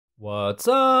What's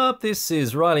up? This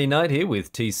is Riley Knight here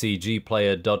with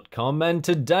TCGplayer.com, and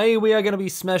today we are going to be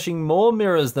smashing more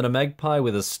mirrors than a magpie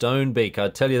with a stone beak. I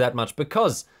tell you that much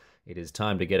because it is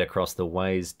time to get across the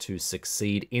ways to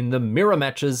succeed in the mirror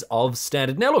matches of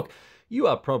Standard. Now look, you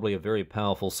are probably a very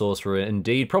powerful sorcerer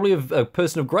indeed, probably a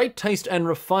person of great taste and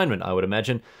refinement, I would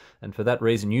imagine, and for that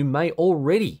reason you may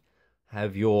already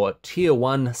have your Tier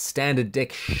 1 Standard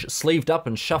deck sleeved up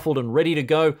and shuffled and ready to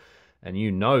go. And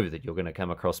you know that you're going to come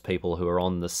across people who are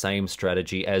on the same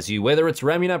strategy as you, whether it's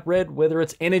Ramunap Red, whether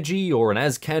it's Energy, or an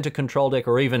Azcanta control deck,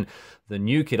 or even the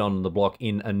new kid on the block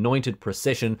in Anointed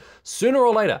Procession. Sooner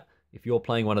or later, if you're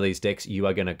playing one of these decks, you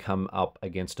are going to come up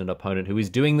against an opponent who is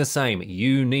doing the same.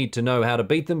 You need to know how to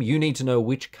beat them. You need to know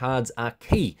which cards are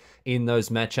key in those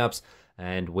matchups.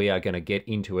 And we are going to get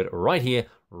into it right here,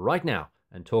 right now,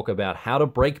 and talk about how to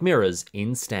break mirrors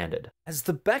in Standard. As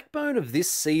the backbone of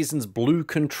this season's blue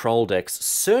control decks,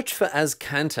 Search for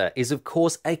Azcanta is of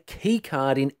course a key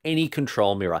card in any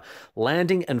control mirror.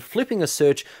 Landing and flipping a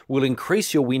search will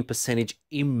increase your win percentage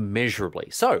immeasurably.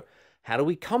 So, how do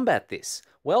we combat this?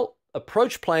 Well,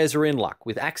 approach players are in luck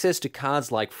with access to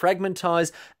cards like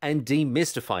Fragmentize and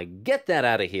Demystify. Get that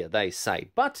out of here, they say.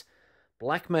 But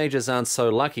black mages aren't so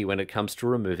lucky when it comes to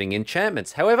removing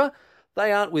enchantments. However,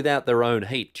 they aren't without their own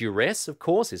heat. Duress, of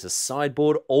course, is a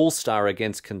sideboard all-star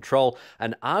against control,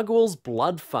 and Arguel's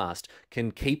Bloodfast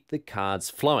can keep the cards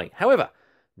flowing. However,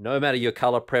 no matter your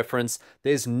color preference,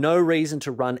 there's no reason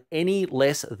to run any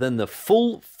less than the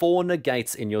full 4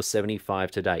 negates in your 75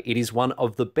 today. It is one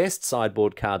of the best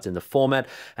sideboard cards in the format,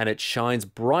 and it shines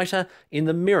brighter in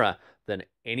the mirror than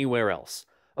anywhere else.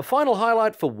 A final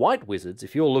highlight for white wizards,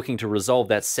 if you're looking to resolve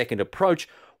that second approach,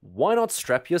 why not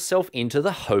strap yourself into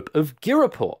the hope of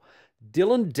Girapur?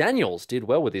 Dylan Daniels did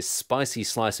well with his spicy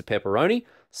slice of pepperoni.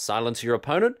 Silence your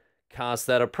opponent, cast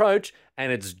that approach,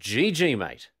 and it's GG,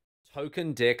 mate.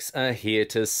 Token decks are here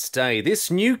to stay. This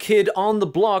new kid on the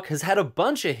block has had a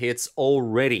bunch of hits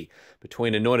already.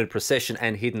 Between Anointed Procession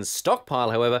and Hidden Stockpile,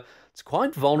 however, it's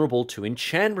quite vulnerable to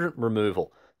enchantment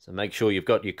removal. So make sure you've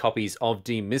got your copies of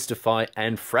Demystify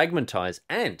and Fragmentize.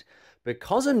 And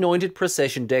because Anointed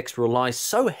Procession decks rely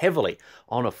so heavily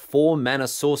on a 4-mana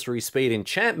sorcery speed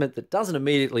enchantment that doesn't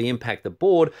immediately impact the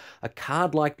board, a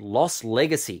card like Lost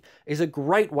Legacy is a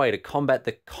great way to combat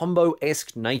the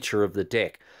combo-esque nature of the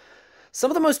deck.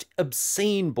 Some of the most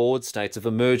obscene board states have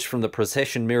emerged from the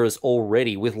Procession mirrors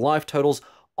already, with life totals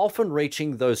often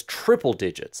reaching those triple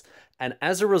digits. And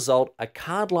as a result, a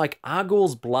card like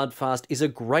Arguel's Bloodfast is a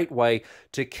great way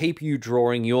to keep you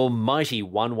drawing your mighty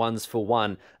 1/1s for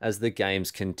 1 as the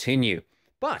games continue.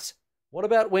 But what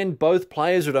about when both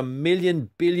players are at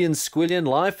 1,000,000,000 billion squillion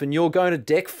life and you're going to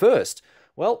deck first?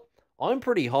 Well, I'm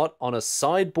pretty hot on a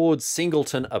sideboard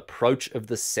singleton approach of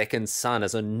the Second Sun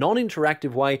as a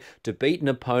non-interactive way to beat an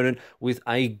opponent with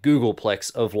a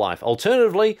Googleplex of life.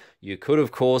 Alternatively, you could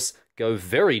of course go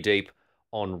very deep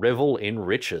on Revel in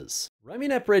Riches.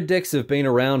 Ramunap Red decks have been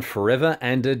around forever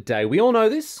and a day. We all know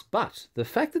this, but the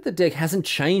fact that the deck hasn't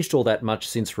changed all that much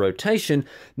since rotation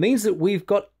means that we've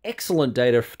got excellent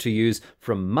data to use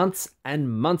from months and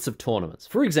months of tournaments.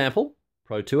 For example,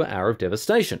 Pro Tour Hour of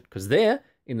Devastation, because there,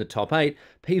 in the top 8,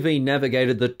 PV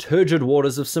navigated the turgid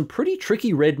waters of some pretty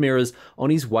tricky red mirrors on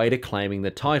his way to claiming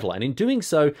the title, and in doing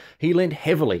so, he lent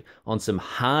heavily on some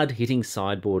hard-hitting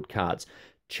sideboard cards.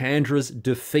 Chandra's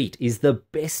Defeat is the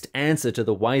best answer to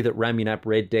the way that Ramunap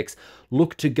Red decks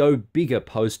look to go bigger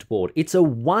post-board. It's a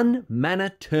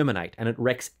 1-mana terminate, and it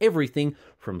wrecks everything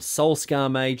from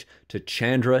Soulscar Mage to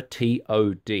Chandra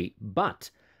TOD. But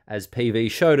as PV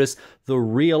showed us, the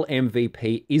real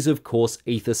MVP is of course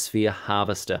Aethersphere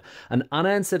Harvester. An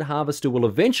unanswered Harvester will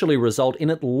eventually result in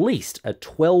at least a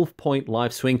 12-point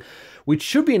life swing, which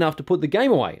should be enough to put the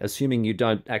game away, assuming you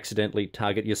don't accidentally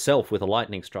target yourself with a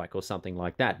lightning strike or something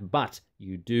like that. But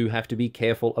you do have to be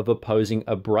careful of opposing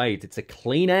Abrades. It's a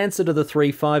clean answer to the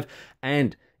 3/5,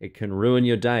 and it can ruin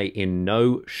your day in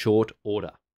no short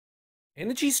order.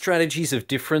 Energy strategies of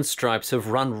different stripes have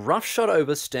run roughshod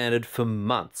over Standard for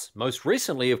months, most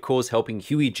recently, of course, helping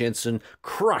Huey Jensen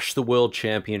crush the World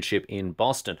Championship in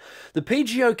Boston. The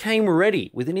PGO came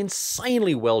ready with an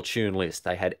insanely well-tuned list.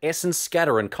 They had Essence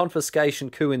Scatter and Confiscation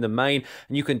Coup in the main,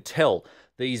 and you can tell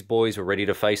these boys were ready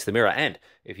to face the mirror. And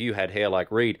if you had hair like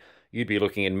Reed, you'd be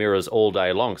looking in mirrors all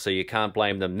day long, so you can't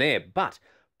blame them there. But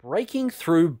breaking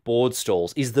through board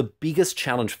stalls is the biggest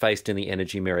challenge faced in the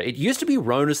Energy Mirror. It used to be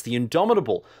Ronus the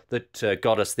Indomitable that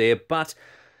got us there, but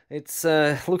It's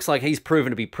looks like he's proven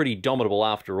to be pretty dominable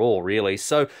after all, really.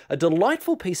 So a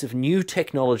delightful piece of new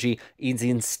technology is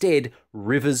instead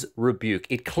River's Rebuke.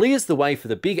 It clears the way for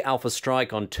the big alpha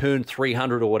strike on turn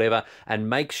 300 or whatever, and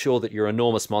makes sure that your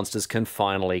enormous monsters can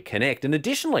finally connect. And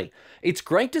additionally, it's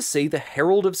great to see the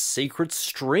Herald of Secret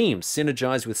Stream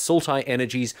synergize with Sultai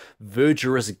Energy's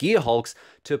Verdurous Gearhulks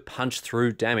to punch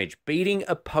through damage. Beating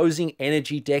opposing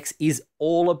energy decks is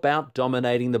all about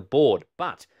dominating the board,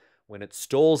 but when it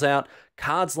stalls out,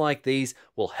 cards like these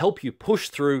will help you push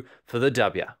through for the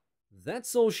W.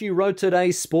 That's all she wrote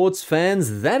today, sports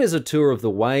fans. That is a tour of the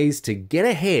ways to get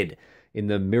ahead in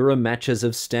the mirror matches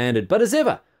of Standard. But as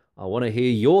ever, I want to hear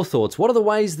your thoughts. What are the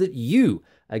ways that you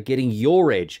are getting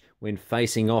your edge when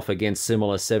facing off against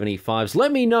similar 75s?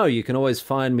 Let me know. You can always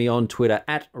find me on Twitter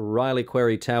at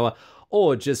RileyQueryTower,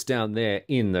 or just down there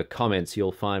in the comments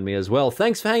you'll find me as well.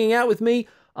 Thanks for hanging out with me.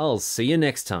 I'll see you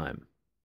next time.